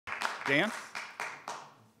Dan?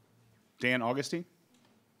 Dan Augustine?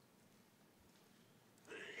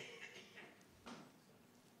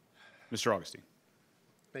 Mr. Augustine.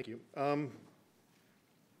 Thank you. I'm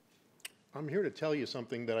here to tell you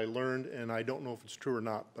something that I learned, and I don't know if it's true or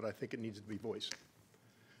not, but I think it needs to be voiced.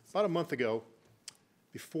 About a month ago,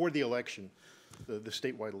 before the election, the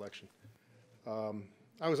statewide election,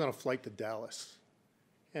 I was on a flight to Dallas,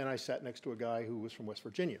 and I sat next to a guy who was from West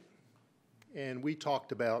Virginia. And we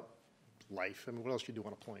talked about life. I mean, what else you do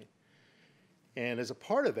on a plane? And as a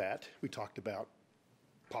part of that, we talked about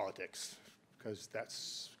politics, because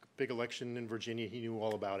that's a big election in Virginia. He knew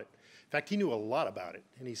all about it. In fact, he knew a lot about it.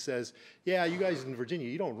 And he says, yeah, you guys in Virginia,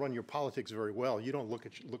 you don't run your politics very well. You don't look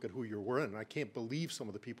at who you're running. I can't believe some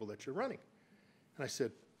of the people that you're running. And I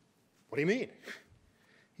said, what do you mean?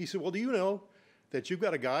 He said, well, do you know that you've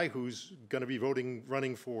got a guy who's going to be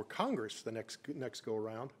running for Congress the next go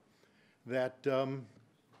around that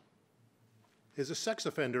is a sex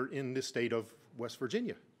offender in the state of West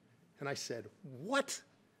Virginia? And I said, what?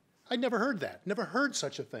 I'd never heard that, never heard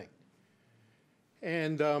such a thing.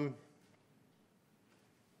 And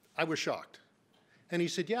I was shocked. And he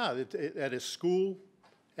said, yeah, at his school,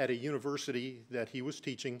 at a university that he was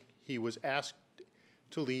teaching, he was asked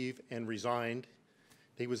to leave and resigned.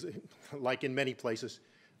 He was, like in many places,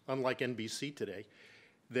 unlike NBC today,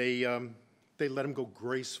 they let him go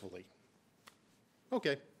gracefully.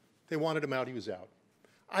 Okay, they wanted him out, he was out.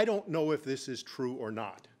 I don't know if this is true or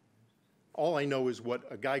not. All I know is what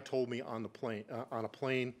a guy told me on a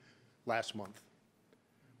plane last month.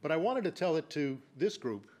 But I wanted to tell it to this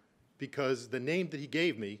group because the name that he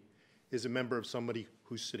gave me is a member of somebody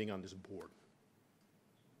who's sitting on this board.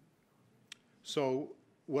 So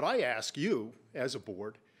what I ask you as a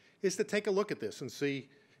board is to take a look at this and see,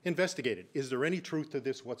 investigate it. Is there any truth to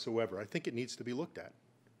this whatsoever? I think it needs to be looked at.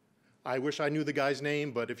 I wish I knew the guy's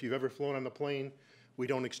name, but if you've ever flown on the plane, we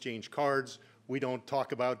don't exchange cards. We don't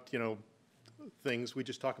talk about, things. We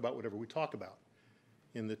just talk about whatever we talk about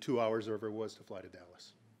in the 2 hours or whatever it was to fly to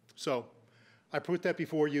Dallas. So I put that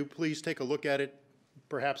before you. Please take a look at it,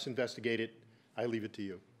 perhaps investigate it. I leave it to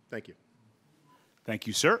you. Thank you. Thank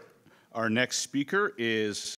you, sir. Our next speaker is